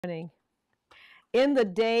Morning. In the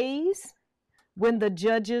days when the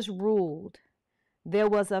judges ruled, there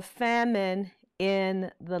was a famine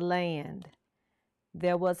in the land.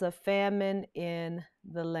 There was a famine in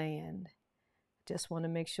the land. Just want to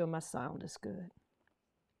make sure my sound is good.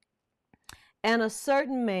 And a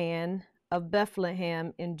certain man of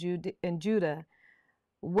Bethlehem in Judah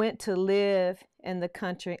went to live in the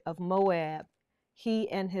country of Moab, he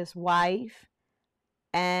and his wife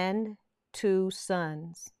and 2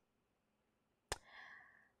 sons.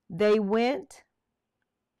 They went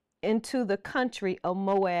into the country of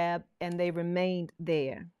Moab and they remained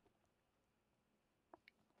there.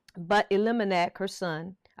 But Elimelech, her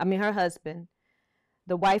husband,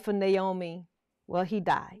 the wife of Naomi, well, he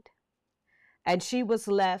died. And she was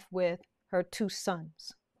left with her 2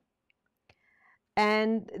 sons.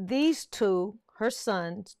 And these 2, her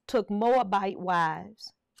sons, took Moabite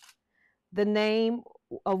wives. The name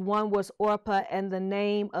of one was Orpah and the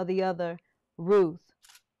name of the other Ruth.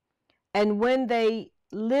 And when they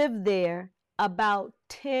lived there about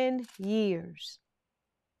 10 years,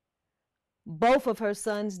 both of her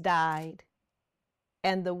sons died,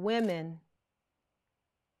 and the women,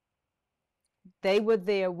 they were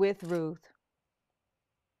there with Ruth,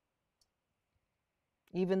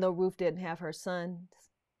 even though Ruth didn't have her sons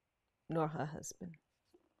nor her husband.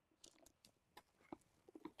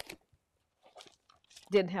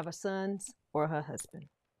 Didn't have her sons or her husband.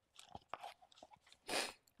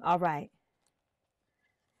 All right.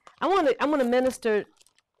 I want to minister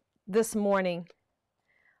this morning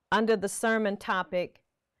under the sermon topic,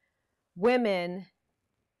 women,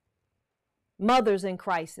 mothers in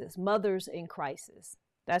crisis, mothers in crisis.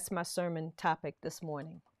 That's my sermon topic this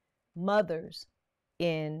morning, mothers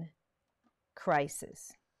in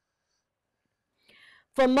crisis.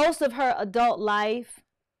 For most of her adult life,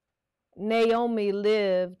 Naomi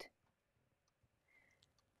lived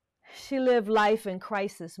life in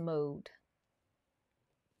crisis mode.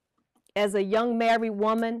 As a young married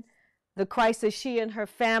woman, the crisis she and her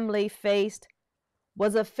family faced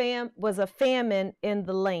was a famine in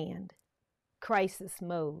the land, crisis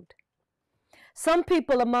mode. Some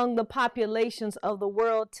people among the populations of the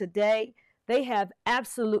world today, they have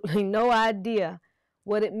absolutely no idea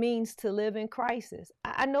what it means to live in crisis.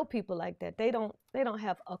 I know people like that. They don't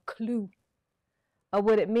have a clue of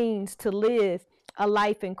what it means to live a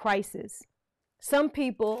life in crisis. Some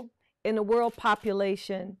people in the world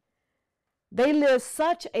population, they live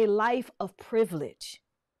such a life of privilege,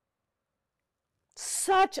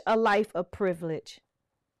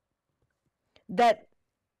 that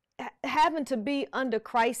having to be under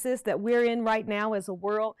crisis that we're in right now as a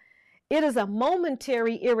world, it is a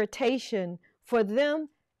momentary irritation for them,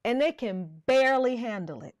 and they can barely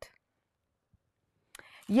handle it.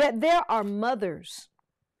 Yet there are mothers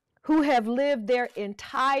who have lived their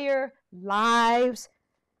entire lives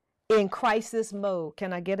in crisis mode.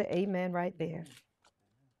 Can I get an amen right there?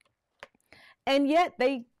 And yet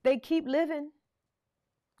they keep living.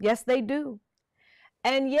 Yes, they do.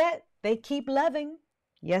 And yet they keep loving.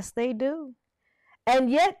 Yes, they do. And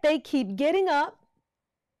yet they keep getting up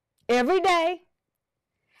every day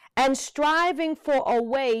and striving for a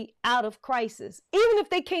way out of crisis. Even if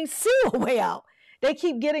they can't see a way out, they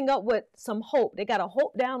keep getting up with some hope. They got a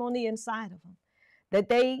hope down on the inside of them that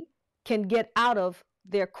they can get out of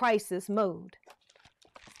their crisis mode.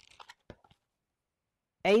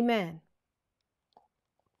 Amen.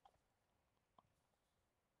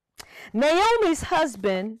 Naomi's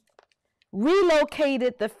husband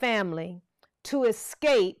relocated the family to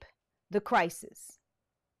escape the crisis.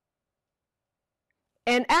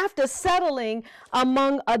 And after settling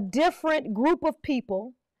among a different group of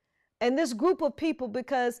people, and this group of people,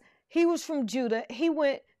 because he was from Judah, he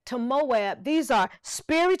went to Moab. These are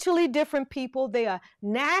spiritually different people. They are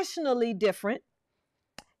nationally different.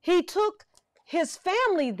 He took his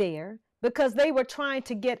family there because they were trying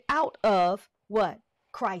to get out of what?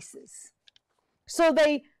 Crisis. So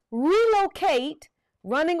they relocate,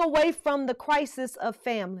 running away from the crisis of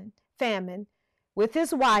famine, with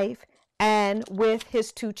his wife and with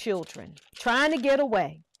his 2 children, trying to get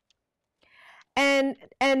away. And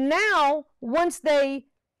now, once they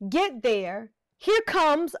get there, here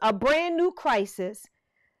comes a brand new crisis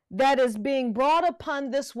that is being brought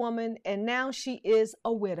upon this woman, and now she is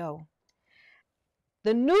a widow.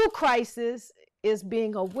 The new crisis is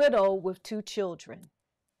being a widow with 2 children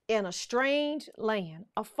in a strange land,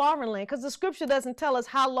 a foreign land, because the scripture doesn't tell us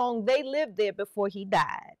how long they lived there before he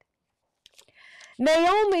died.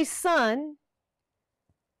 Naomi's son,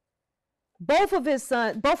 both of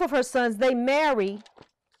her sons, they marry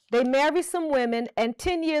some women, and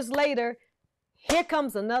 10 years later, here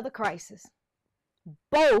comes another crisis.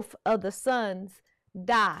 both of the sons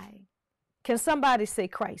die. Can somebody say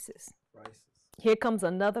crisis? Crisis. Here comes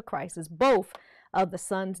another crisis. Both of the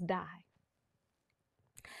sons die.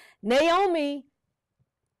 Naomi,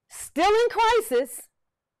 still in crisis,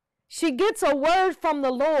 she gets a word from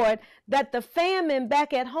the Lord that the famine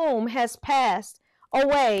back at home has passed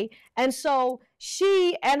away. And so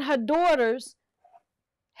she and her daughters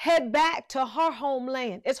head back to her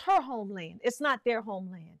homeland. It's her homeland. It's not their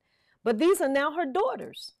homeland. But these are now her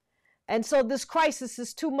daughters. And so this crisis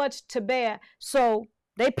is too much to bear. So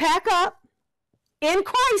they pack up in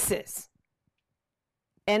crisis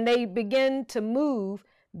and they begin to move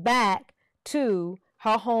back to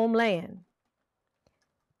her homeland.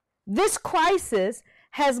 This crisis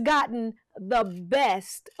has gotten the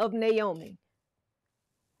best of Naomi.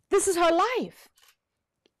 This is her life.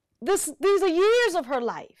 These are years of her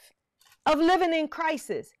life of living in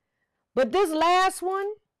crisis. But this last one,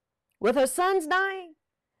 with her sons dying,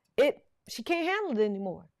 she can't handle it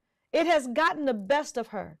anymore. It has gotten the best of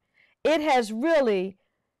her. It has really,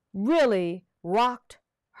 really rocked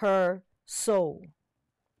her soul.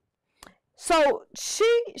 So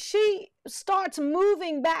she starts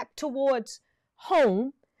moving back towards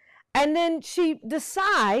home, and then she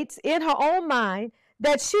decides in her own mind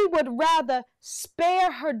that she would rather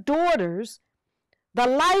spare her daughters the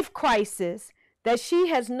life crisis that she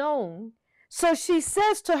has known. So she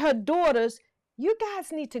says to her daughters, you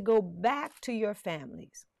guys need to go back to your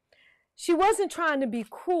families. She wasn't trying to be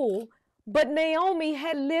cruel, but Naomi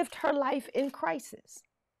had lived her life in crisis.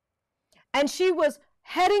 And she was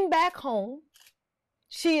heading back home.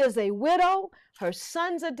 She is a widow. Her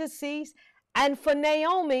sons are deceased. And for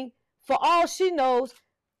Naomi, for all she knows,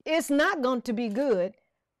 it's not going to be good.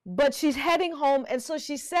 But she's heading home. And so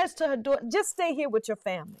she says to her daughter, just stay here with your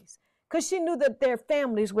families. Because she knew that their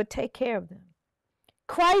families would take care of them.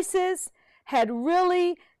 Crisis had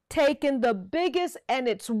really taken the biggest and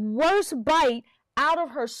its worst bite out of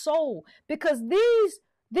her soul. Because these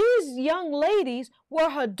young ladies were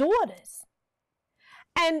her daughters.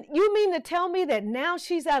 And you mean to tell me that now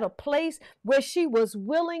she's at a place where she was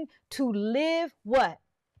willing to live what?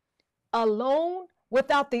 Alone,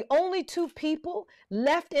 without the only two people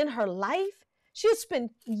left in her life? She had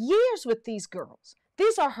spent years with these girls.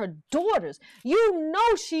 These are her daughters. You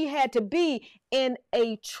know she had to be in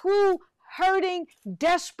a true hurting,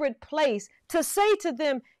 desperate place to say to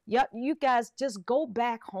them, you guys just go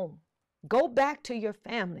back home. Go back to your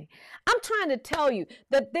family. I'm trying to tell you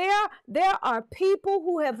that there are people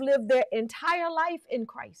who have lived their entire life in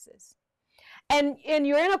crisis. And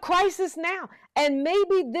you're in a crisis now. And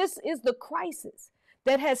maybe this is the crisis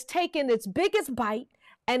that has taken its biggest bite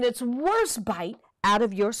and its worst bite out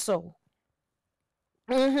of your soul.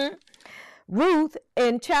 Ruth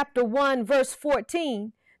in chapter 1, verse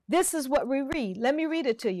 14, this is what we read. Let me read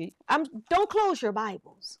it to you. Don't close your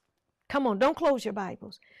Bibles. Come on, don't close your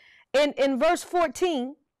Bibles. In verse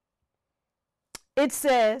 14, it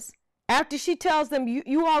says, after she tells them,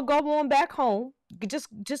 you all go on back home,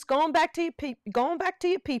 just going back to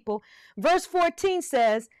your people. Verse 14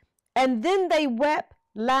 says, and then they wept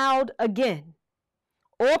loud again.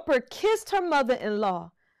 Orpah kissed her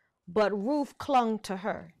mother-in-law, but Ruth clung to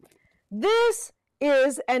her. This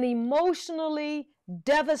is an emotionally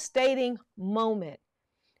devastating moment.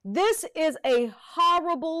 This is a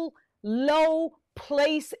horrible, low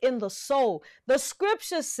place in the soul. The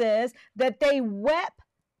scripture says that they wept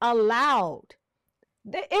aloud.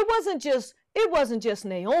 It wasn't just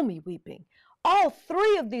Naomi weeping. All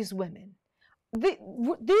three of these women,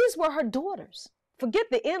 these were her daughters. Forget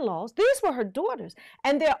the in-laws. These were her daughters.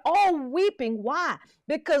 And they're all weeping. Why?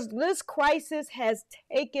 Because this crisis has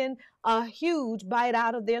taken a huge bite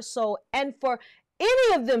out of their soul. And for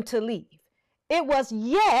any of them to leave, it was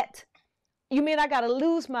yet, you mean I got to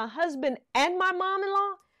lose my husband and my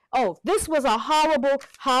mom-in-law? Oh, this was a horrible,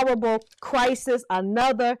 horrible crisis,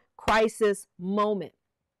 another crisis moment.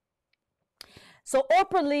 So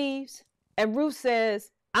Orpah leaves and Ruth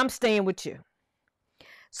says, I'm staying with you.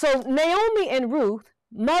 So Naomi and Ruth,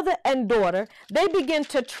 mother and daughter, they begin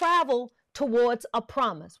to travel towards a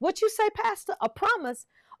promise. What you say, Pastor? A promise?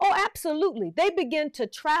 Oh, absolutely. They begin to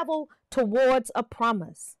travel towards a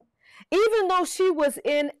promise. Even though she was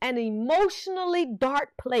in an emotionally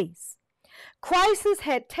dark place, crisis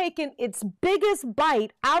had taken its biggest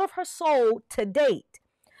bite out of her soul to date.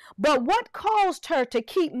 But what caused her to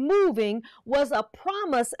keep moving was a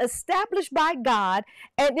promise established by God,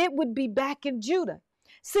 and it would be back in Judah.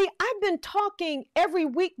 See, I've been talking every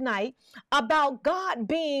weeknight about God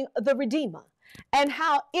being the Redeemer. and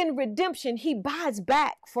how in redemption he buys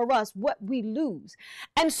back for us what we lose.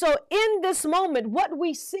 And so in this moment, what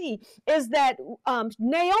we see is that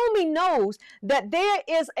Naomi knows that there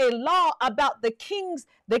is a law about the kingship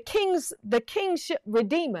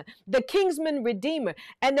redeemer, the kinsman redeemer,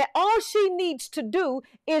 and that all she needs to do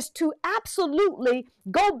is to absolutely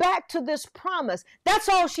go back to this promise. That's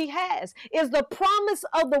all she has, is the promise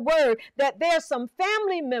of the word that there's some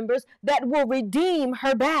family members that will redeem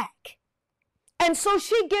her back. And so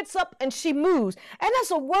she gets up and she moves. And that's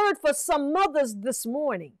a word for some mothers this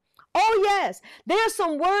morning. Oh, yes, there's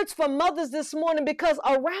some words for mothers this morning, because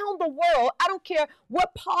around the world, I don't care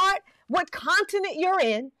what part, what continent you're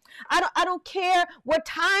in, I don't care what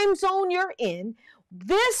time zone you're in,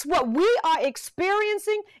 what we are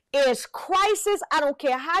experiencing is crisis. I don't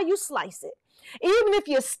care how you slice it. Even if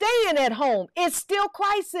you're staying at home, it's still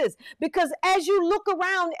crisis, because as you look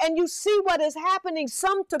around and you see what is happening,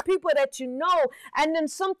 some to people that you know, and then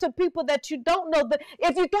some to people that you don't know, that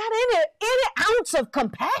if you got any ounce of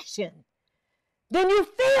compassion, then you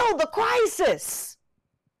feel the crisis.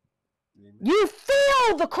 Amen. You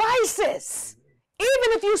feel the crisis.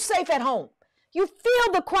 Even if you're safe at home, you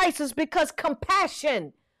feel the crisis, because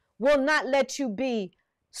compassion will not let you be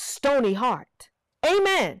stony heart.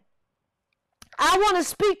 Amen. I want to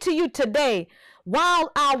speak to you today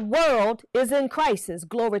while our world is in crisis.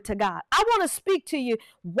 Glory to God. I want to speak to you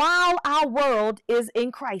while our world is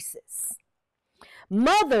in crisis.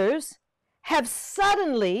 Mothers have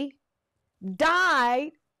suddenly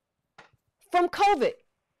died from COVID.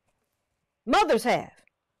 Mothers have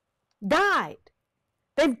died.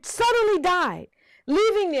 They've suddenly died,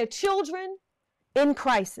 leaving their children in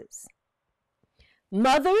crisis.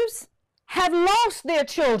 Mothers have lost their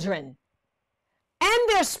children and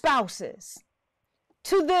their spouses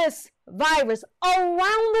to this virus around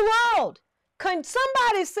the world. Can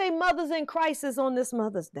somebody say mothers in crisis on this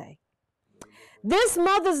Mother's Day? This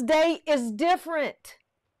Mother's Day is different,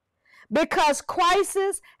 because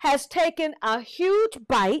crisis has taken a huge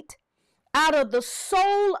bite out of the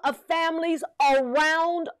soul of families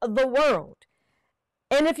around the world.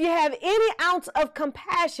 And if you have any ounce of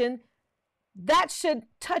compassion, that should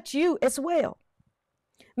touch you as well.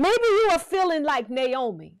 Maybe you are feeling like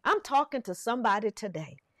Naomi. I'm talking to somebody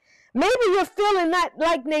today. Maybe you're feeling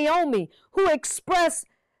like Naomi, who expressed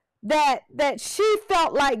that she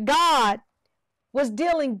felt like God was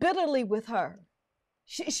dealing bitterly with her.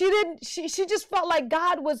 She just felt like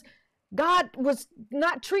God was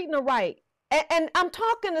not treating her right. And I'm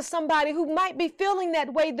talking to somebody who might be feeling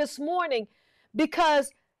that way this morning,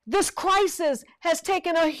 because this crisis has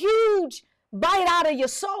taken a huge bite out of your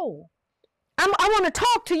soul. I want to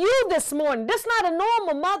talk to you this morning. This is not a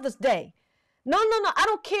normal Mother's Day. No. I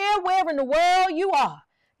don't care where in the world you are.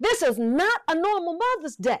 This is not a normal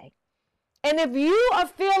Mother's Day. And if you are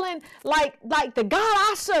feeling like the God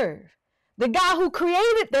I serve, the God who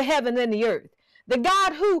created the heaven and the earth, the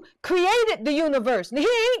God who created the universe, and he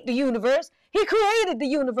ain't the universe, he created the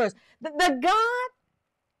universe, the God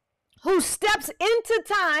who steps into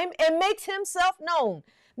time and makes himself known.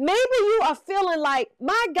 Maybe you are feeling like,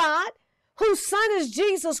 my God, whose son is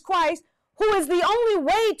Jesus Christ, who is the only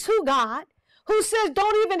way to God, who says,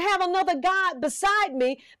 don't even have another God beside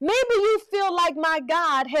me. Maybe you feel like my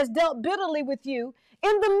God has dealt bitterly with you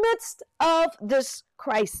in the midst of this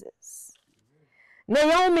crisis.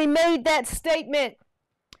 Naomi made that statement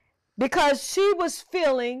because she was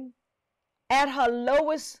feeling at her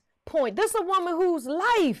lowest point. This is a woman whose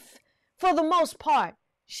life, for the most part,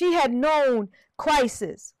 she had known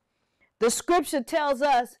crisis. The scripture tells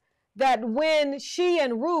us that when she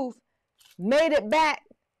and Ruth made it back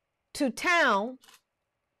to town,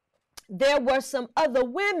 there were some other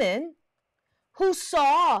women who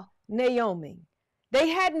saw Naomi. They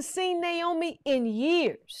hadn't seen Naomi in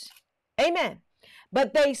years. Amen.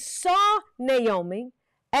 But they saw Naomi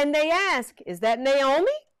and they asked, is that Naomi?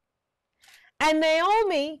 And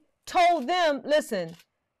Naomi told them, listen,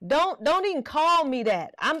 don't even call me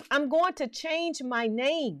that. I'm going to change my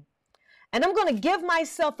name. And I'm going to give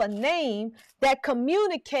myself a name that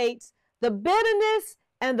communicates the bitterness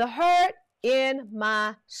and the hurt in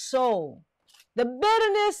my soul. The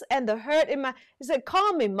bitterness and the hurt in my, he said,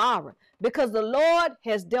 call me Mara, because the Lord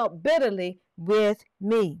has dealt bitterly with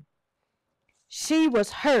me. She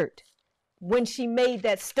was hurt when she made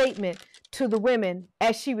that statement to the women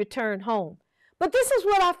as she returned home. But this is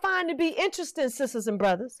what I find to be interesting, sisters and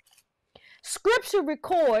brothers. Scripture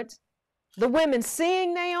records the women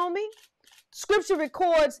seeing Naomi. Scripture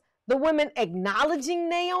records the women acknowledging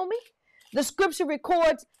Naomi. The scripture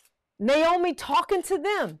records Naomi talking to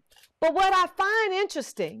them. But what I find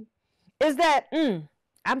interesting is that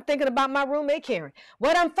I'm thinking about my roommate, Karen.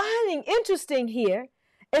 What I'm finding interesting here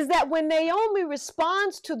is that when Naomi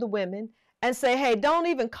responds to the women and say, hey, don't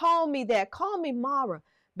even call me that, call me Mara,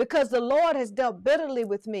 because the Lord has dealt bitterly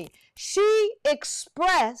with me. She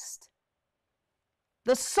expressed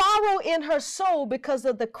the sorrow in her soul because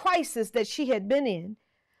of the crisis that she had been in.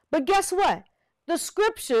 But guess what? The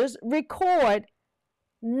scriptures record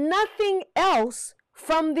nothing else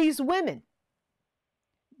from these women.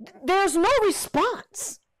 There's no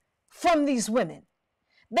response from these women.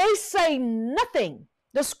 They say nothing.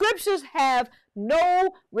 The scriptures have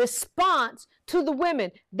no response to the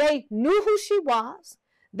women. They knew who she was.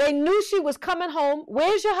 They knew she was coming home.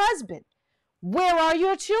 Where's your husband? Where are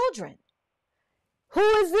your children? Who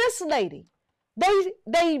is this lady?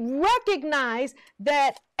 They recognize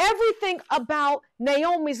that everything about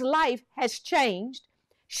Naomi's life has changed.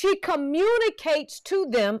 She communicates to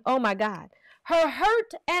them, oh my God, her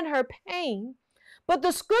hurt and her pain, but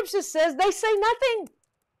the scripture says they say nothing.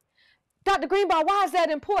 Dr. GreeneBarr, why is that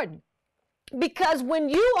important? Because when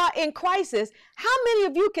you are in crisis, how many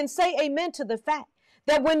of you can say amen to the fact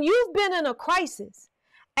that when you've been in a crisis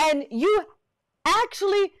and you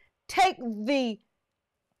actually take the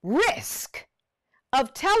risk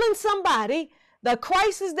of telling somebody the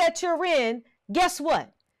crisis that you're in, guess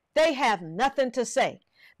what? They have nothing to say.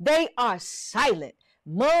 They are silent.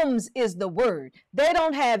 Mums is the word. They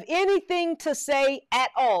don't have anything to say at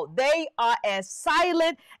all. They are as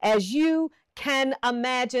silent as you can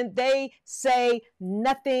imagine. They say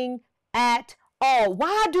nothing at all.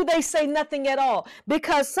 Why do they say nothing at all?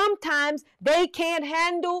 Because sometimes they can't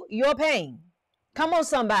handle your pain. Come on,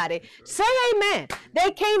 somebody. Say amen.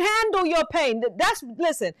 They can't handle your pain.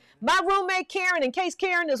 Listen, my roommate Karen, in case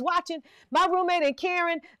Karen is watching, my roommate and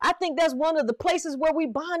Karen, I think that's one of the places where we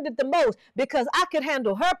bonded the most because I could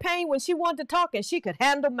handle her pain when she wanted to talk and she could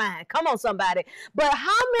handle mine. Come on, somebody. But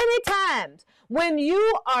how many times when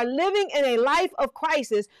you are living in a life of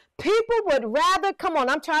crisis, people would rather, come on,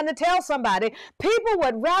 I'm trying to tell somebody, people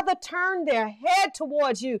would rather turn their head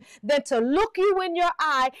towards you than to look you in your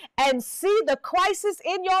eye and see the crisis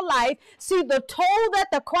in your life, see the toll that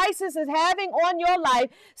the crisis is having on your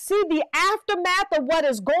life, see the aftermath of what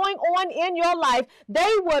is going on in your life.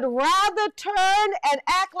 They would rather turn and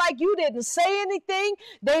act like you didn't say anything.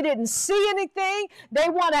 They didn't see anything. They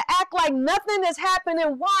want to act like nothing is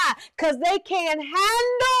happening. Why? Because they can't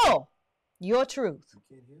handle your truth.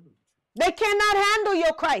 They cannot handle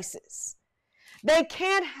your crisis. They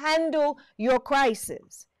can't handle your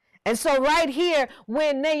crisis. And so right here,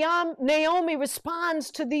 when Naomi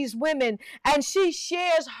responds to these women and she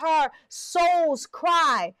shares her soul's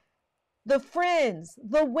cry, the friends,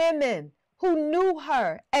 the women who knew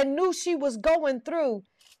her and knew she was going through,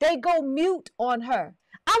 they go mute on her.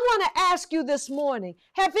 I want to ask you this morning,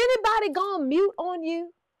 have anybody gone mute on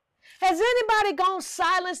you? Has anybody gone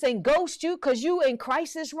silent and ghost you because you in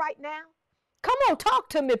crisis right now? Come on, talk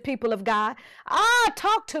to me, people of God.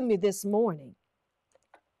 Talk to me this morning.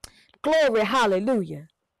 Glory, hallelujah.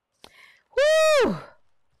 Woo!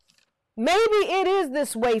 Maybe it is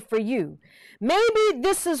this way for you. Maybe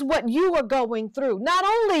this is what you are going through. Not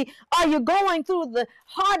only are you going through the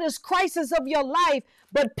hardest crisis of your life,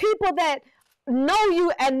 but people that know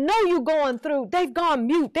you and know you going through, they've gone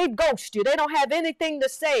mute. They've ghosted you. They don't have anything to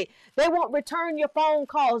say. They won't return your phone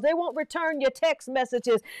calls. They won't return your text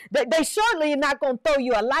messages. They certainly are not going to throw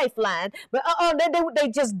you a lifeline, but they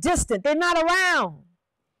just distant. They're not around.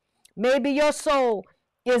 Maybe your soul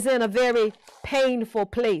is in a very painful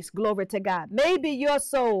place. Glory to God. Maybe your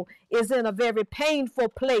soul is in a very painful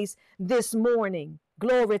place this morning.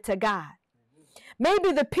 Glory to God.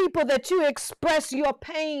 Maybe the people that you express your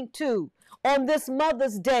pain to on this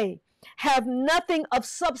Mother's Day have nothing of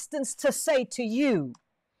substance to say to you.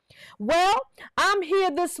 Well, I'm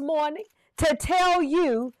here this morning to tell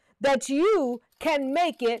you that you can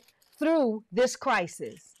make it through this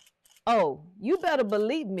crisis. Oh, you better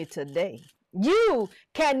believe me today. You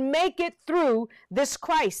can make it through this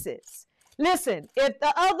crisis. Listen, if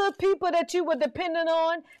the other people that you were dependent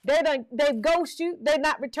on, they ghost you, they're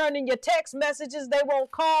not returning your text messages, they won't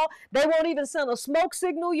call, they won't even send a smoke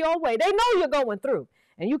signal your way. They know you're going through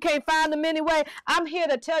and you can't find them anyway. I'm here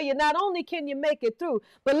to tell you, not only can you make it through,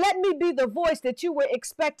 but let me be the voice that you were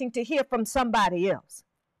expecting to hear from somebody else.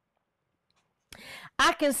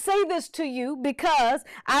 I can say this to you because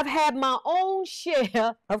I've had my own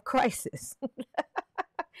share of crisis.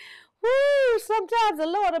 Woo, sometimes the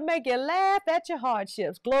Lord will make you laugh at your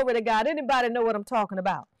hardships. Glory to God. Anybody know what I'm talking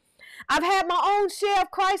about? I've had my own share of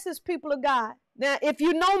crisis, people of God. Now, if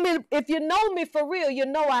you know me for real, you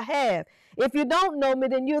know I have. If you don't know me,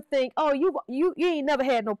 then you'll think, oh, you ain't never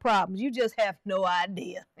had no problems. You just have no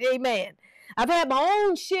idea. Amen. I've had my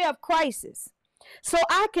own share of crisis. So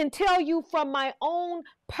I can tell you from my own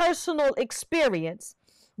personal experience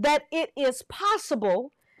that it is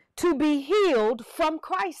possible to be healed from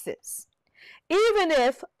crisis, even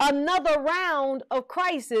if another round of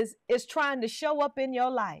crisis is trying to show up in your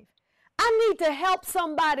life. I need to help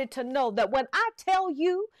somebody to know that when I tell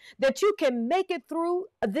you that you can make it through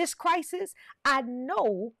this crisis, I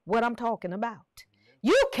know what I'm talking about.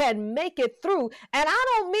 You can make it through. And I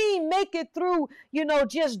don't mean make it through,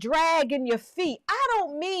 just dragging your feet. I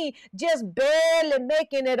don't mean just barely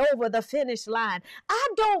making it over the finish line. I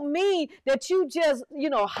don't mean that you just,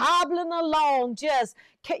 hobbling along,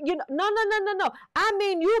 no. I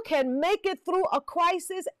mean, you can make it through a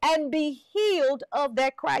crisis and be healed of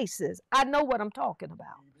that crisis. I know what I'm talking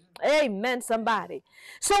about. Amen, somebody.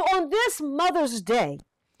 So on this Mother's Day,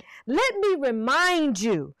 let me remind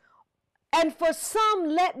you, and for some,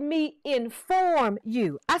 let me inform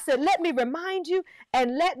you. I said, let me remind you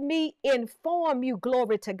and let me inform you.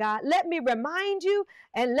 Glory to God. Let me remind you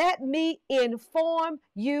and let me inform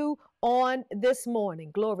you on this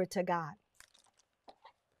morning. Glory to God.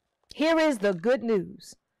 Here is the good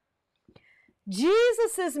news.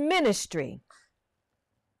 Jesus' ministry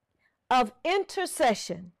of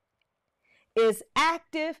intercession is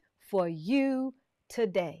active for you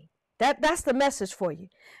today. That's the message for you.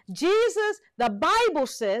 Jesus, the Bible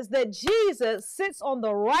says that Jesus sits on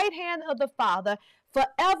the right hand of the Father,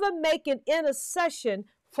 forever making intercession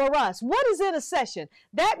for us. What is intercession?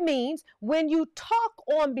 That means when you talk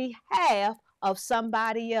on behalf of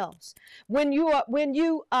somebody else. I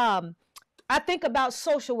think about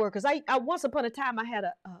social workers. I once upon a time I had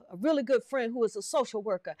a really good friend who was a social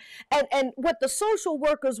worker, and what the social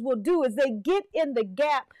workers will do is they get in the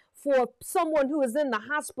gap for someone who is in the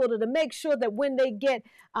hospital to make sure that when they get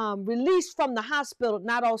released from the hospital,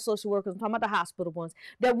 not all social workers, I'm talking about the hospital ones,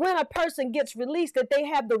 that when a person gets released, that they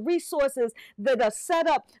have the resources that are set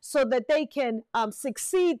up so that they can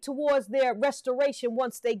succeed towards their restoration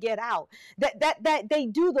once they get out. That they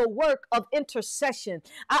do the work of intercession.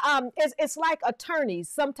 It's like attorneys.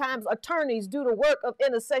 Sometimes attorneys do the work of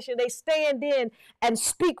intercession. They stand in and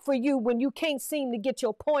speak for you when you can't seem to get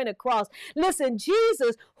your point across. Listen,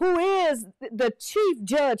 Jesus, who is the chief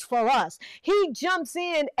judge for us, he jumps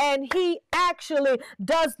in and he actually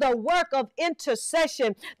does the work of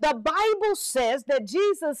intercession. The Bible says that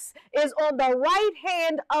Jesus is on the right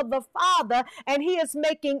hand of the Father and he is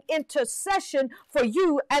making intercession for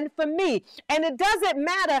you and for me. And it doesn't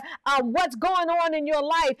matter what's going on in your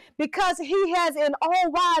life, because he has in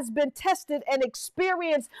all wise been tested and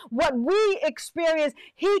experienced what we experience.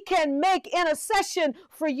 He can make intercession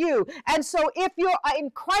for you. And so if you're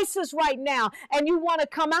in crisis right now and you want to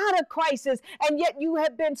come out of crisis, and yet you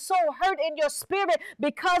have been so hurt in your spirit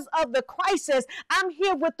because of the crisis, I'm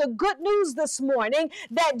here with the good news this morning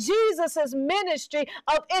that Jesus' ministry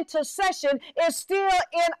of intercession is still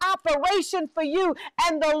in operation for you,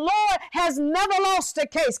 and the Lord has never lost a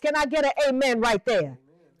case. Can I get an amen right there?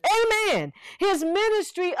 Amen. His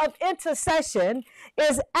ministry of intercession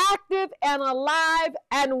is active and alive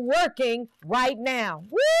and working right now.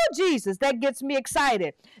 Woo, Jesus, that gets me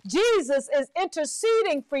excited. Jesus is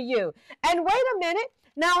interceding for you. And wait a minute.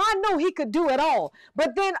 Now, I know he could do it all,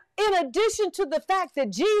 but then in addition to the fact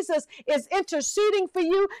that Jesus is interceding for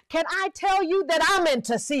you, can I tell you that I'm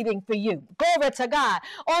interceding for you? Glory to God.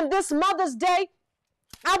 On this Mother's Day,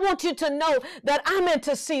 I want you to know that I'm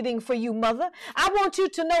interceding for you, mother. I want you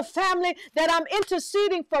to know, family, that I'm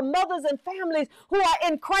interceding for mothers and families who are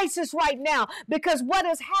in crisis right now, because what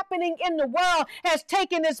is happening in the world has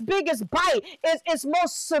taken its biggest bite, its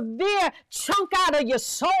most severe chunk out of your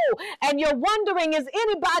soul. And you're wondering, is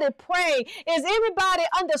anybody praying? Is anybody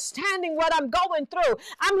understanding what I'm going through?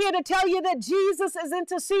 I'm here to tell you that Jesus is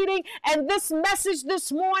interceding, and this message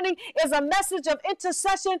this morning is a message of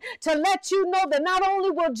intercession to let you know that not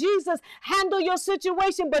only will Jesus handle your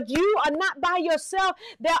situation, but you are not by yourself.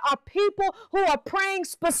 There are people who are praying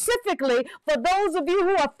specifically for those of you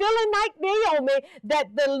who are feeling like Naomi,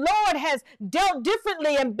 that the Lord has dealt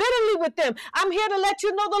differently and bitterly with them. I'm here to let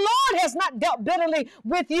you know the Lord has not dealt bitterly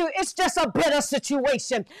with you. It's just a bitter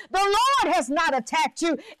situation. The Lord has not attacked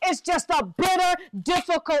you. It's just a bitter,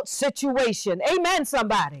 difficult situation. Amen,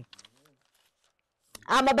 somebody.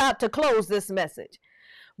 I'm about to close this message.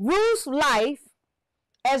 Ruth's life,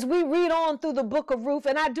 as we read on through the book of Ruth,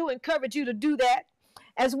 and I do encourage you to do that,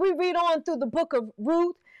 as we read on through the book of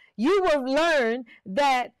Ruth, you will learn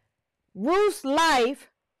that Ruth's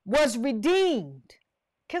life was redeemed.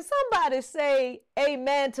 Can somebody say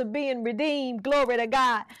amen to being redeemed? Glory to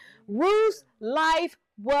God. Ruth's life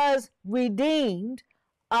was redeemed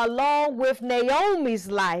along with Naomi's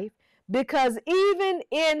life, because even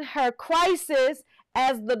in her crisis,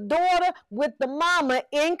 as the daughter with the mama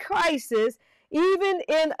in crisis, even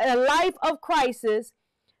in a life of crisis,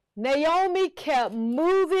 Naomi kept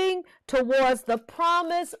moving towards the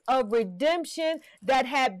promise of redemption that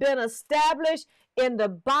had been established in the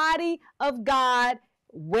body of God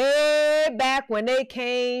way back when they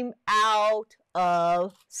came out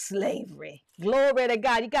of slavery. Glory to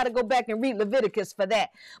God. You got to go back and read Leviticus for that.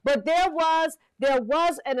 But there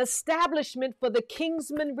was an establishment for the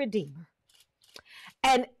kinsman redeemer.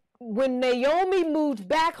 And when Naomi moved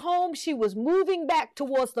back home, she was moving back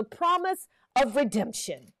towards the promise of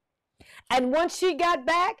redemption. And once she got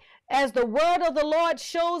back, as the word of the Lord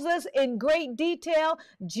shows us in great detail,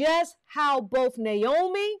 just how both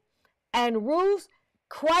Naomi and Ruth's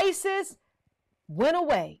crisis went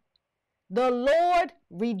away. The Lord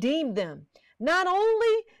redeemed them. Not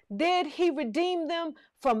only did he redeem them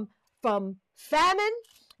from famine,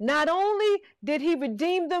 not only did he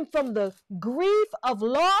redeem them from the grief of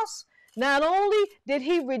loss, not only did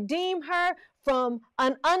he redeem her from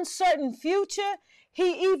an uncertain future,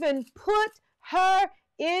 he even put her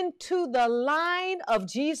into the line of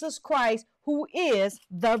Jesus Christ, who is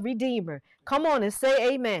the Redeemer. Come on and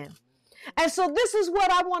say amen. And so this is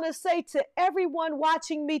what I want to say to everyone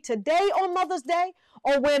watching me today on Mother's Day,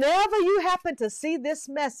 or whenever you happen to see this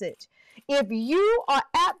message. If you are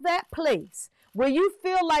at that place where you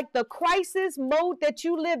feel like the crisis mode that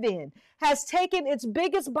you live in has taken its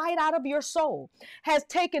biggest bite out of your soul, has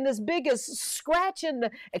taken its biggest scratch and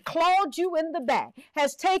clawed you in the back,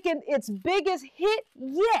 has taken its biggest hit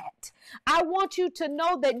yet, I want you to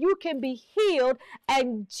know that you can be healed,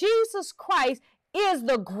 and Jesus Christ is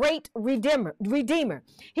the great redeemer.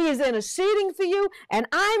 He is interceding for you, and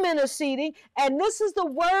I'm interceding, and this is the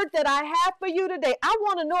word that I have for you today. I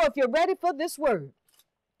want to know if you're ready for this word.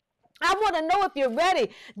 I want to know if you're ready.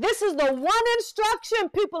 This is the one instruction,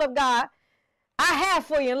 people of God, I have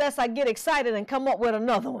for you, unless I get excited and come up with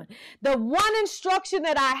another one. The one instruction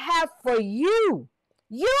that I have for you,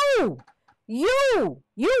 you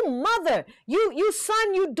mother, you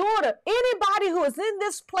son, you daughter, anybody who is in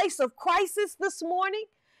this place of crisis this morning,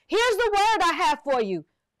 here's the word I have for you.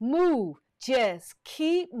 Move. Just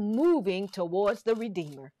keep moving towards the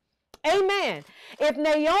Redeemer. Amen. If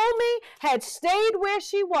Naomi had stayed where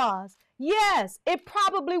she was, yes, it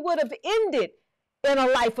probably would have ended in a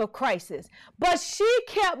life of crisis. But she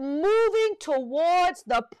kept moving towards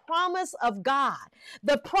the promise of God,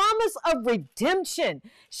 the promise of redemption.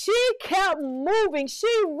 She kept moving. She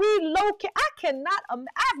relocated.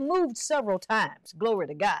 I've moved several times, glory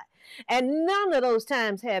to God. And none of those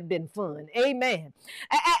times have been fun. Amen.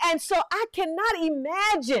 And so I cannot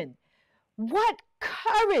imagine what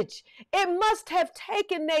courage it must have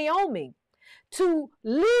taken Naomi to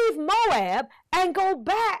leave Moab and go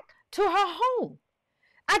back to her home.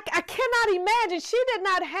 I cannot imagine. She did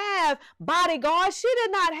not have bodyguards. She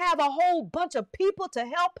did not have a whole bunch of people to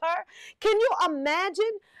help her. Can you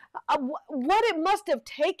imagine what it must have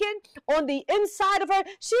taken on the inside of her?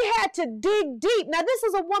 She had to dig deep. Now, this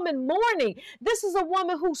is a woman mourning. This is a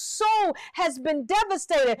woman whose soul has been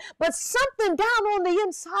devastated, but something down on the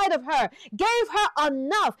inside of her gave her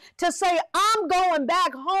enough to say, I'm going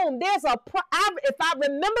back home. If I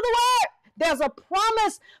remember the word, there's a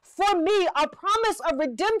promise for me, a promise of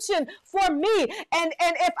redemption for me. And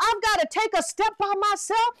if I've got to take a step by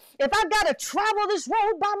myself, if I've got to travel this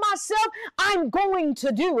road by myself, I'm going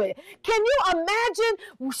to do it. Can you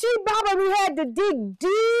imagine? She probably had to dig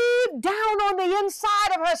deep down on the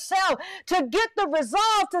inside of herself to get the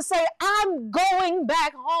resolve to say, I'm going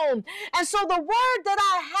back home. And so the word that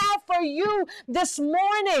I have for you this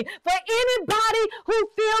morning, for anybody who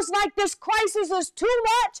feels like this crisis is too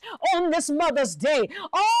much on this Mother's Day,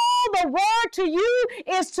 all the word to you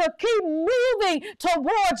is to keep moving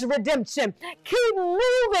towards redemption. Keep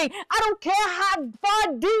moving. I don't care how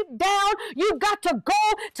far deep down you got to go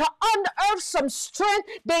to unearth some strength,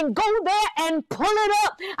 then go there and pull it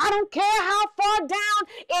up. I don't care how far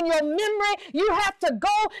down in your memory you have to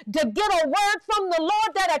go to get a word from the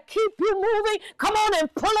Lord that'll keep you moving. Come on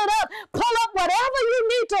and pull it up. Pull up whatever you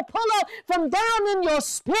need to pull up from down in your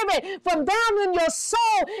spirit, from down in your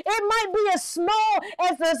soul. It might be as small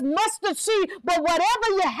as this mustard seed, but whatever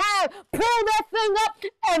you have, pull that thing up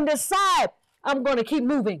and decide, I'm going to keep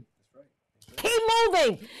moving. Keep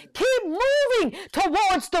moving. Keep moving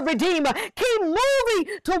towards the Redeemer. Keep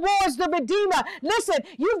moving towards the Redeemer. Listen,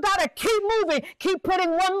 you've got to keep moving. Keep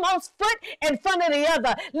putting one more foot in front of the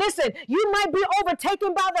other. Listen, you might be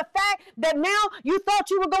overtaken by the fact that now you thought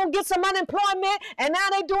you were going to get some unemployment, and now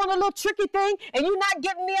they're doing a little tricky thing, and you're not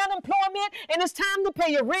getting the unemployment, and it's time to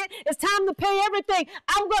pay your rent. It's time to pay everything.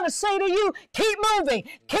 I'm going to say to you, keep moving.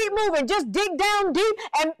 Keep moving. Just dig down deep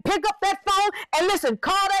and pick up that phone and listen,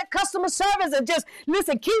 call that customer service and just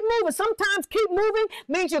listen, keep moving. Sometimes keep moving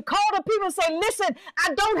means you call the people and say, listen,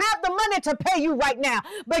 I don't have the money to pay you right now,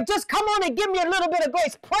 but just come on and give me a little bit of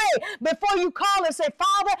grace. Pray before you call and say,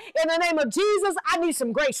 Father, in the name of Jesus, I need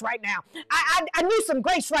some grace right now. I need some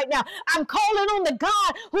grace right now. I'm calling on the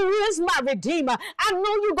God who is my Redeemer. I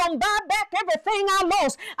know you're going to buy back everything I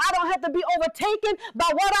lost. I don't have to be overtaken by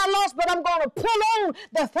what I lost, but I'm going to pull on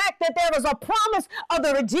the fact that there is a promise of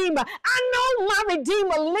the Redeemer. I know my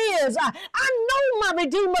Redeemer lives. I know my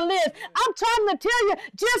Redeemer lives. I'm trying to tell you,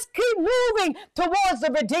 just keep moving towards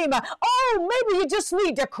the Redeemer. Oh, maybe you just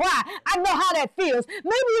need to cry. I know how that feels.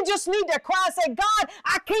 Maybe you just need to cry and say, God,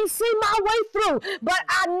 I can't see my way through, but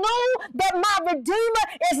I know that my Redeemer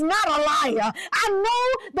is not a liar. I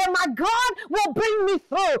know that my God will bring me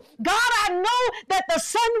through. God, I know that the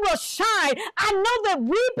sun will shine. I know that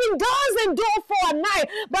weeping does endure for a night,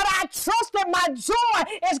 but I trust that my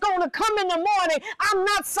joy is going to come in the morning. I'm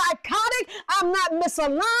not psychotic. I'm not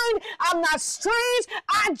misaligned. I'm not strange.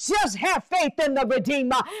 I just have faith in the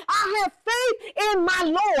Redeemer. I have faith in my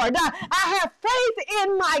Lord. I have faith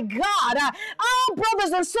in my God. Oh,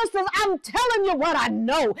 brothers and sisters, I'm telling you what I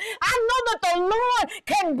know. I know that the Lord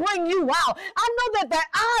can bring you out. I know that the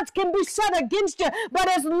odds can be set against you, but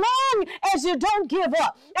as long as you don't give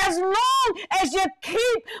up, as long as you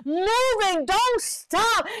keep moving, don't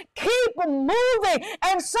stop, keep moving.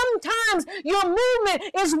 And sometimes your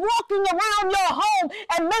movement is walking around your home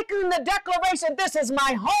and making the declaration, this is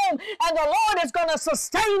my home and the Lord is going to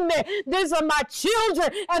sustain me. These are my children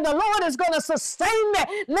and the Lord is going to sustain me.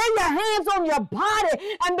 Lay your hands on your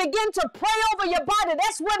body and begin to pray over your body.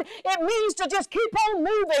 That's what it means to just keep on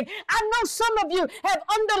moving. I know some of you have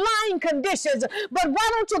underlying conditions, but why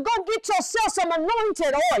don't you go get yourself some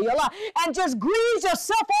anointed oil and just grease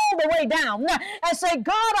yourself all the way down and say,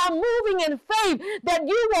 God, I'm moving in faith that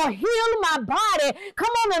you will heal my body. Come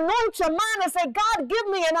on, anoint your mind and say, God, give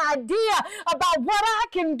me an idea about what I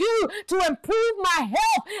can do to improve my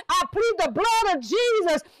health. I plead the blood of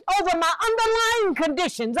Jesus over my underlying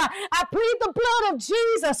conditions. I plead the blood of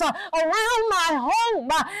Jesus around my home.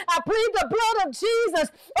 I plead the blood of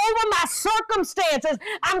Jesus over my circumstances.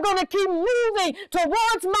 I'm going to keep moving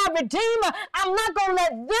towards my Redeemer. I'm not going to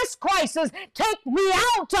let this crisis take me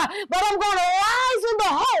out, but I'm going to rise in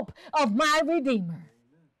the hope of my Redeemer.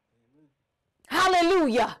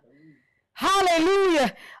 Hallelujah.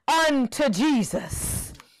 Hallelujah unto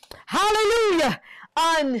Jesus. Hallelujah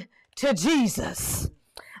unto Jesus.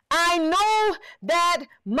 I know that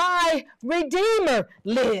my Redeemer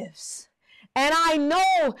lives. And I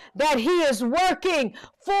know that he is working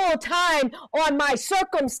full time on my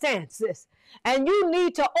circumstances. And you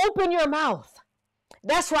need to open your mouth.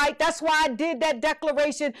 That's right. That's why I did that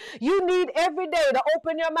declaration. You need every day to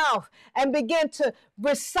open your mouth and begin to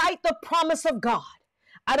recite the promise of God.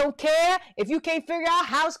 I don't care if you can't figure out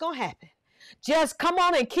how it's going to happen. Just come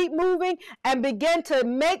on and keep moving and begin to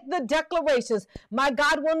make the declarations. My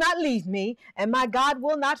God will not leave me and my God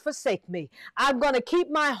will not forsake me. I'm going to keep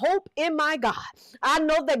my hope in my God. I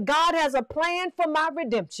know that God has a plan for my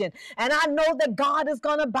redemption, and I know that God is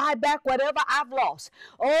going to buy back whatever I've lost.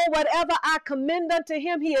 Oh, whatever I commend unto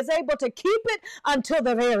him, he is able to keep it until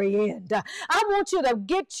the very end. I want you to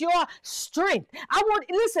get your strength.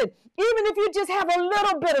 Listen, even if you just have a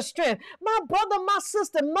little bit of strength, my brother, my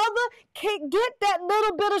sister, mother, can't get that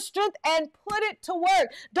little bit of strength and put it to work.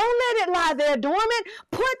 Don't let it lie there dormant.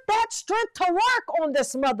 Put that strength to work on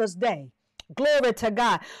this Mother's Day. Glory to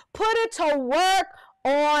God. Put it to work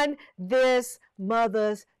on this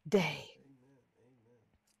Mother's Day.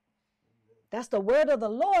 That's the word of the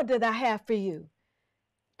Lord that I have for you.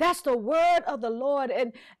 That's the word of the Lord.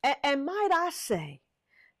 And might I say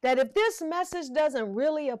that if this message doesn't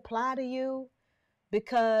really apply to you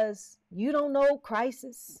because you don't know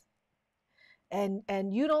crisis, and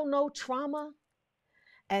you don't know trauma,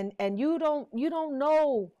 and you don't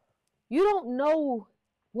know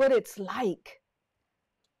what it's like.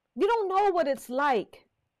 You don't know what it's like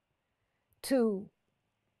to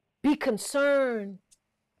be concerned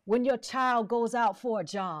when your child goes out for a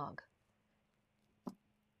jog,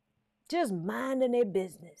 just minding their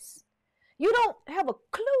business. You don't have a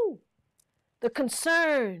clue the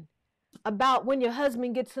concern about when your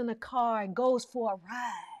husband gets in a car and goes for a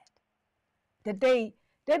ride, that they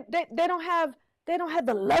don't have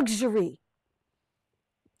the luxury.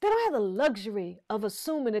 They don't have the luxury of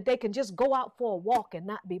assuming that they can just go out for a walk and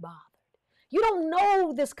not be bothered. You don't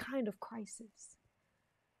know this kind of crisis.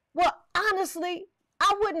 Well, honestly,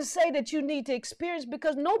 I wouldn't say that you need to experience,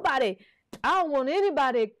 because I don't want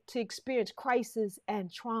anybody to experience crisis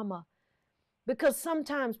and trauma, because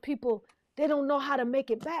sometimes people, they don't know how to make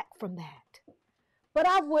it back from that. But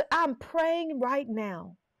I'm praying right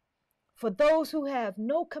now for those who have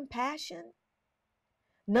no compassion,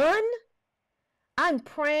 none. I'm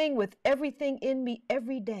praying with everything in me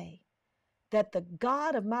every day that the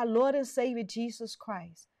God of my Lord and Savior Jesus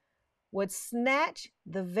Christ would snatch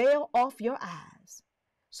the veil off your eyes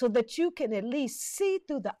so that you can at least see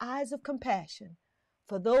through the eyes of compassion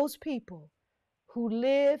for those people who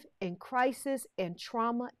live in crisis and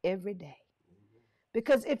trauma every day.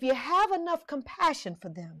 Because if you have enough compassion for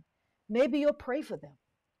them, maybe you'll pray for them.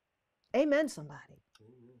 Amen, somebody.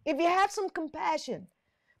 Amen. If you have some compassion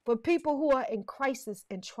for people who are in crisis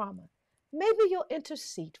and trauma, maybe you'll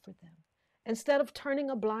intercede for them instead of turning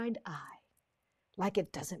a blind eye like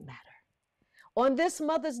it doesn't matter. On this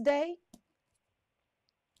Mother's Day,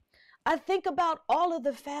 I think about all of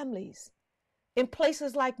the families in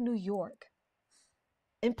places like New York,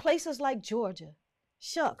 in places like Georgia,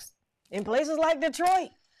 shucks, in places like Detroit,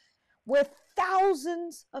 where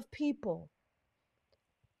thousands of people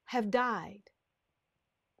have died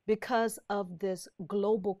because of this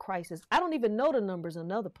global crisis. I don't even know the numbers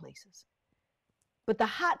in other places, but the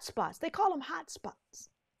hot spots, they call them hot spots.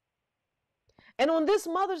 And on this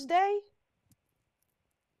Mother's Day,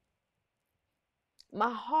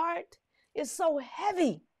 my heart is so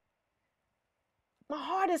heavy. My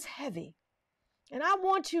heart is heavy. And I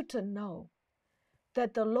want you to know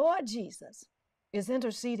that the Lord Jesus is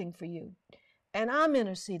interceding for you, and I'm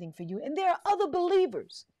interceding for you. And there are other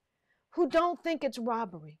believers who don't think it's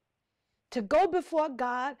robbery to go before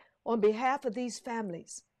God on behalf of these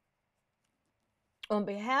families, on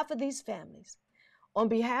behalf of these families, on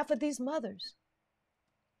behalf of these mothers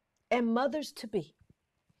and mothers to be,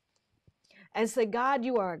 and say, God,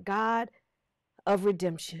 you are a God of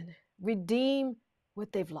redemption. Redeem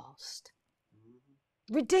what they've lost.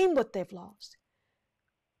 Redeem what they've lost.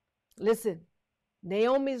 Listen,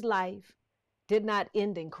 Naomi's life did not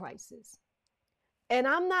end in crisis. And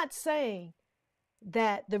I'm not saying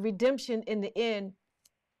that the redemption in the end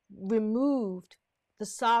removed the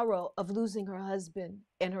sorrow of losing her husband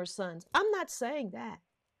and her sons. I'm not saying that.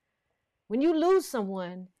 When you lose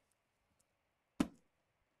someone,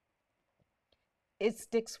 it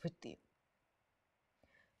sticks with you.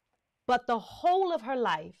 But the whole of her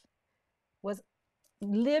life was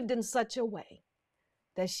lived in such a way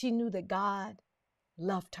that she knew that God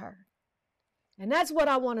loved her. And that's what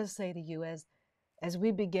I want to say to you as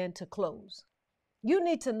we begin to close. You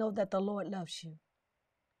need to know that the Lord loves you,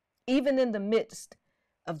 even in the midst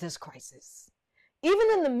of this crisis, even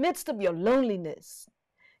in the midst of your loneliness,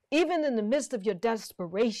 even in the midst of your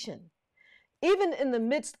desperation, even in the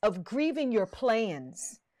midst of grieving your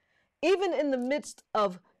plans, even in the midst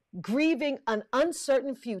of grieving an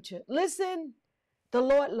uncertain future. Listen, the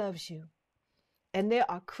Lord loves you. And there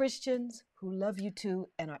are Christians who love you too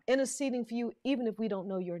and are interceding for you, even if we don't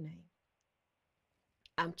know your name.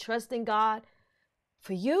 I'm trusting God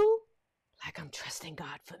for you like I'm trusting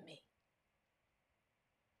God for me.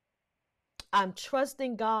 I'm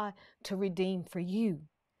trusting God to redeem for you,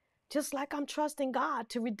 just like I'm trusting God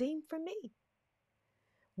to redeem for me.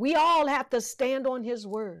 We all have to stand on his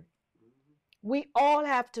word. We all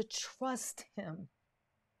have to trust him.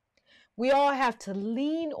 We all have to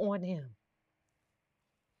lean on him.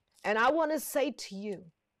 And I want to say to you,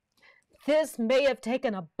 this may have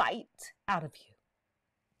taken a bite out of you,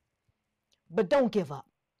 but don't give up.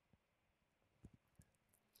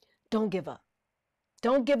 Don't give up.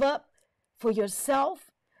 Don't give up for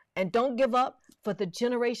yourself, and don't give up for the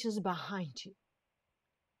generations behind you.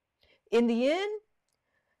 In the end,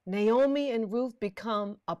 Naomi and Ruth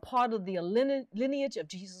become a part of the lineage of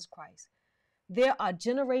Jesus Christ. There are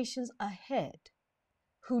generations ahead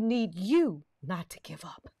who need you not to give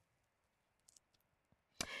up.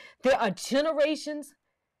 There are generations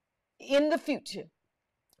in the future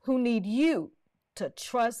who need you to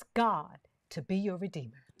trust God to be your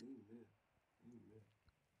Redeemer. Amen.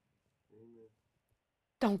 Amen.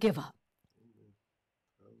 Don't give up.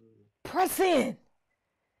 Amen. Press in.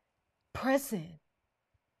 Press in.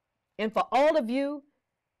 And for all of you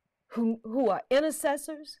who are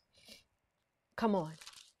intercessors, come on,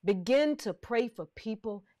 begin to pray for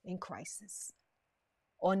people in crisis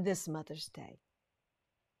on this Mother's Day.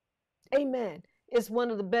 Amen. It's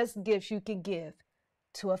one of the best gifts you can give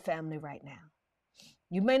to a family right now.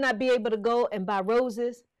 You may not be able to go and buy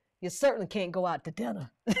roses. You certainly can't go out to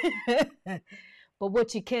dinner. But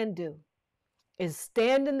what you can do is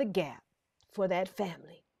stand in the gap for that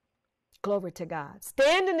family. Glory to God.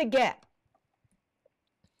 Stand in the gap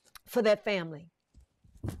for that family.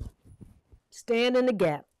 Stand in the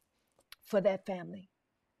gap for that family,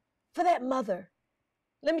 for that mother.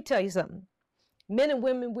 Let me tell you something. Men and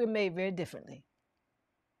women, we're made very differently.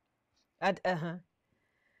 But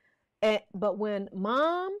when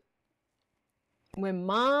mom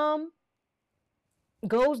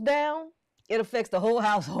goes down, it affects the whole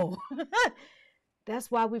household.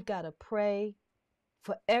 That's why we've got to pray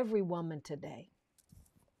for every woman today.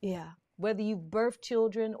 Yeah. Whether you've birthed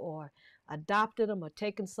children or adopted them or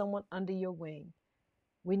taken someone under your wing,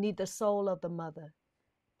 we need the soul of the mother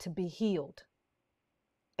to be healed.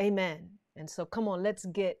 Amen. And so come on, let's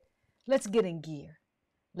get in gear.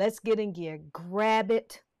 Let's get in gear. Grab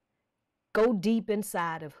it. Go deep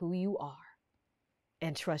inside of who you are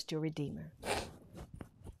and trust your Redeemer.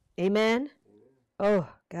 Amen. Oh,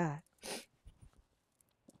 God.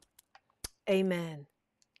 Amen.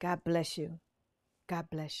 God bless you. God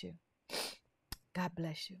bless you. God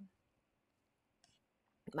bless you.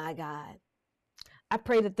 My God. I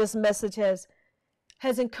pray that this message has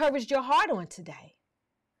encouraged your heart on today.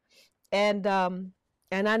 And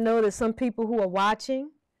I know that some people who are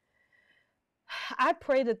watching, I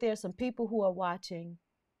pray that there's some people who are watching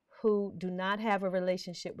who do not have a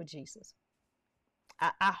relationship with Jesus.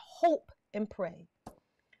 I hope and pray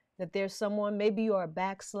that there's someone, maybe you're a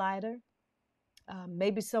backslider,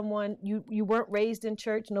 maybe someone, you weren't raised in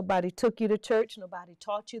church, nobody took you to church, nobody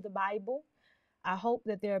taught you the Bible. I hope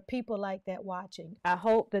that there are people like that watching. I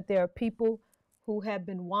hope that there are people who have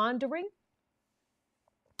been wandering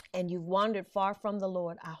and you've wandered far from the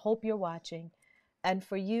Lord. I hope you're watching. And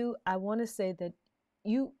for you, I want to say that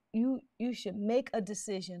you should make a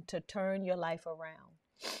decision to turn your life around,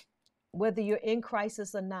 whether you're in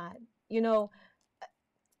crisis or not. You know,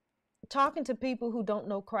 talking to people who don't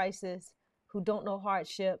know crisis, who don't know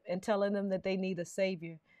hardship, and telling them that they need a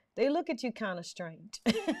savior, they look at you kind of strange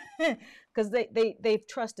because they've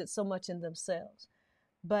trusted so much in themselves.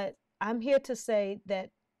 But I'm here to say that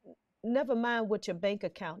never mind what your bank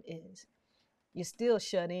account is, you're still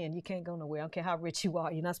shut in. You can't go nowhere. I don't care how rich you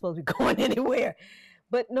are. You're not supposed to be going anywhere.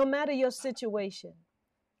 But no matter your situation,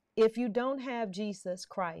 if you don't have Jesus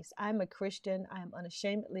Christ, I'm a Christian. I am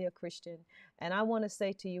unashamedly a Christian. And I want to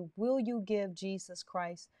say to you, will you give Jesus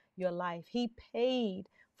Christ your life? He paid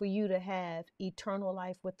for you to have eternal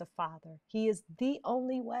life with the Father. He is the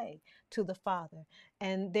only way to the Father.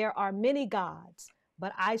 And there are many gods,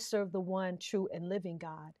 but I serve the one true and living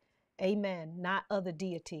God. Amen. Not other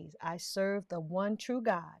deities. I serve the one true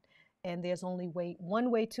God. And there's only one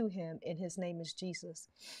way to him, and his name is Jesus.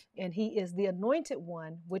 And he is the anointed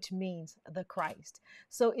one, which means the Christ.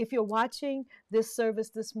 So if you're watching this service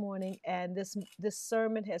this morning and this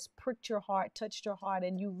sermon has pricked your heart, touched your heart,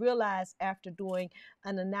 and you realize after doing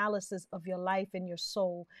an analysis of your life and your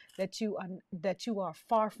soul that you are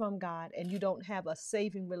far from God and you don't have a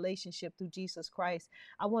saving relationship through Jesus Christ,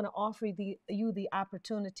 I want to offer you the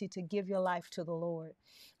opportunity to give your life to the Lord.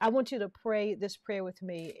 I want you to pray this prayer with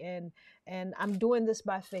me, and I'm doing this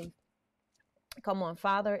by faith. Come on,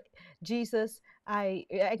 Father Jesus, I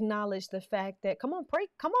acknowledge the fact that, come on, pray,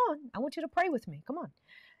 come on. I want you to pray with me. Come on.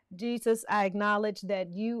 Jesus, I acknowledge that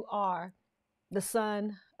you are the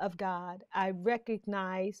Son of God. I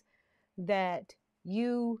recognize that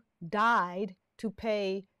you died to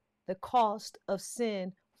pay the cost of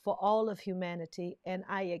sin for all of humanity, and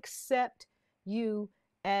I accept you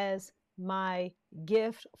as my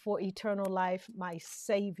gift for eternal life, my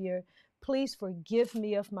Savior. Please forgive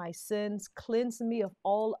me of my sins, cleanse me of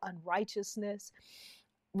all unrighteousness,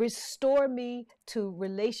 restore me to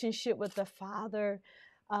relationship with the Father.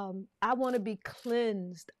 I want to be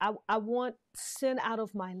cleansed. I want sin out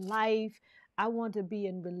of my life. I want to be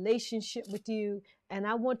in relationship with you, and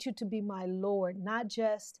I want you to be my Lord, not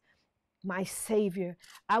just my Savior.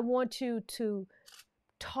 I want you to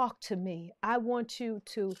talk to me. I want you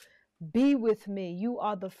to be with me. You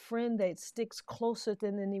are the friend that sticks closer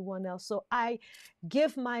than anyone else. So I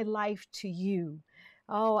give my life to you.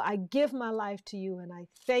 Oh, I give my life to you, and I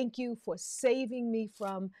thank you for saving me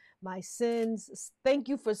from my sins. Thank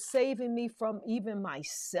you for saving me from even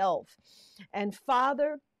myself. And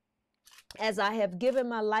Father, as I have given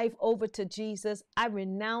my life over to Jesus, I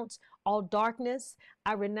renounce all darkness.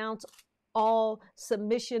 I renounce all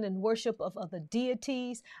submission and worship of other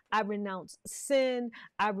deities. I renounce sin.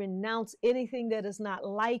 I renounce anything that is not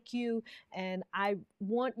like you. And I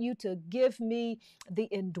want you to give me the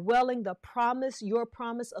indwelling, the promise, your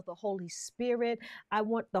promise of the Holy Spirit. I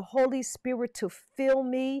want the Holy Spirit to fill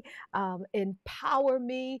me, empower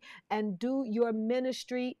me, and do your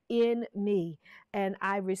ministry in me. And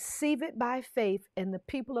I receive it by faith. And the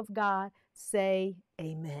people of God say,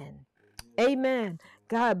 Amen. Amen.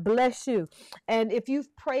 God bless you. And if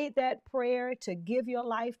you've prayed that prayer to give your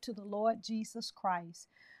life to the Lord Jesus Christ,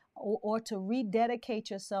 or to rededicate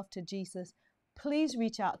yourself to Jesus, please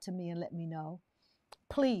reach out to me and let me know.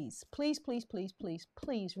 Please, please, please, please, please,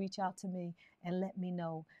 please reach out to me and let me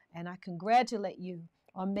know. And I congratulate you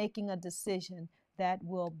on making a decision that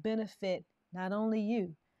will benefit not only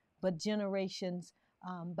you, but generations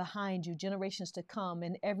behind you, generations to come,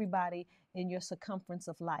 and everybody in your circumference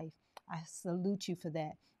of life. I salute you for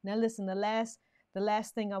that. Now listen, the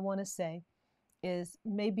last thing I want to say is,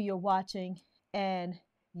 maybe you're watching and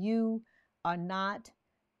you are not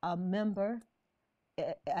a member,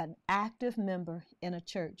 an active member in a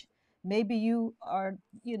church. Maybe you are,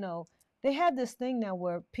 they have this thing now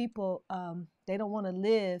where people, they don't want to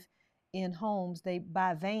live in homes. They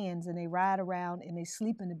buy vans and they ride around and they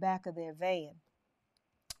sleep in the back of their van.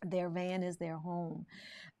 Their van is their home.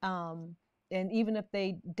 And even if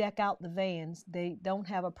they deck out the vans, they don't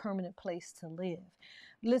have a permanent place to live.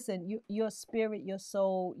 Listen, your spirit, your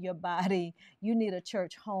soul, your body, you need a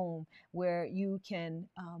church home where you can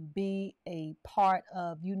be a part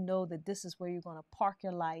of. You know that this is where you're going to park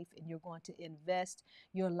your life, and you're going to invest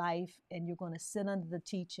your life, and you're going to sit under the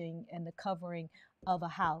teaching and the covering of a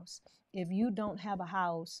house. If you don't have a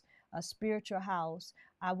house, a spiritual house,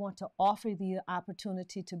 I want to offer the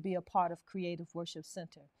opportunity to be a part of Creative Worship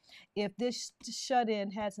Center. If this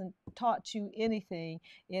shut-in hasn't taught you anything,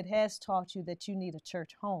 it has taught you that you need a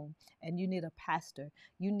church home and you need a pastor.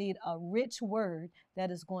 You need a rich word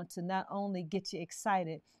that is going to not only get you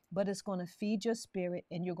excited, but it's going to feed your spirit,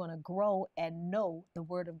 and you're going to grow and know the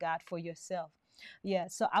word of God for yourself. Yeah,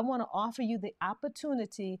 so I want to offer you the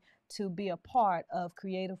opportunity to be a part of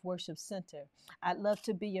Creative Worship Center. I'd love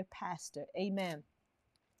to be your pastor. Amen.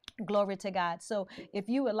 Glory to God. So if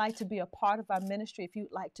you would like to be a part of our ministry, if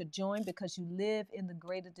you'd like to join because you live in the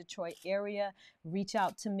greater Detroit area, reach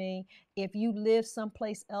out to me. If you live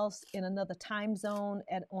someplace else in another time zone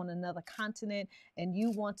and on another continent, and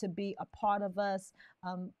you want to be a part of us,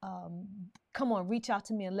 come on, reach out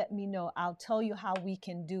to me and let me know. I'll tell you how we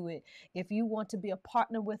can do it. If you want to be a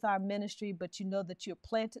partner with our ministry, but you know that you're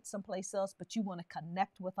planted someplace else, but you want to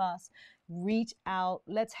connect with us, reach out.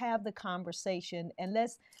 Let's have the conversation, and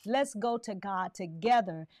let's go to God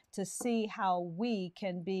together to see how we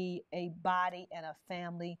can be a body and a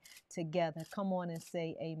family together. Come on and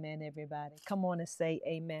say amen, everybody. Come on and say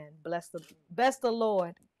amen. Bless the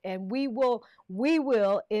Lord. And we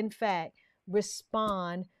will, in fact,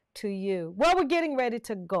 respond to you. Well, we're getting ready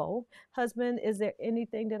to go. Husband, is there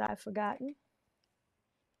anything that I've forgotten?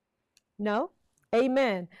 No?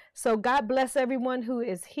 Amen. So God bless everyone who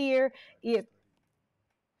is here.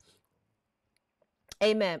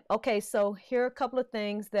 Amen. Okay, so here are a couple of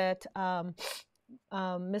things that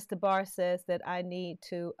Mr. Barr says that I need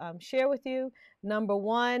to share with you. Number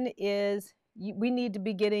one is we need to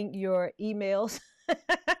be getting your emails.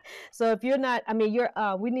 So if you're not,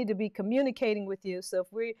 we need to be communicating with you. So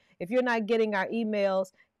if you're not getting our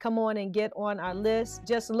emails, come on and get on our list.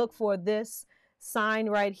 Just look for this sign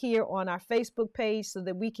right here on our Facebook page so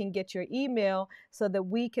that we can get your email, so that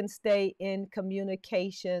we can stay in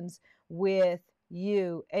communications with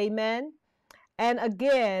you. Amen. And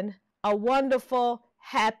again, a wonderful,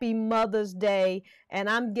 happy Mother's Day. And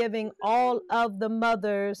I'm giving all of the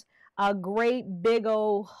mothers a great big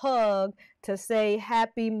old hug to say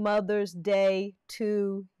happy Mother's Day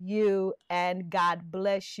to you, and God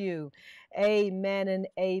bless you. Amen and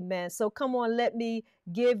amen. So come on, let me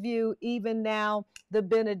give you even now the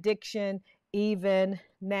benediction, even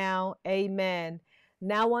now. Amen.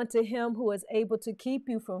 Now unto him who is able to keep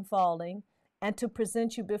you from falling and to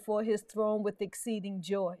present you before his throne with exceeding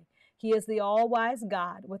joy. He is the all-wise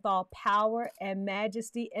God, with all power and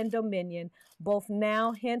majesty and dominion, both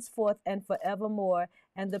now, henceforth, and forevermore.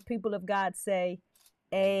 And the people of God say,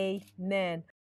 Amen.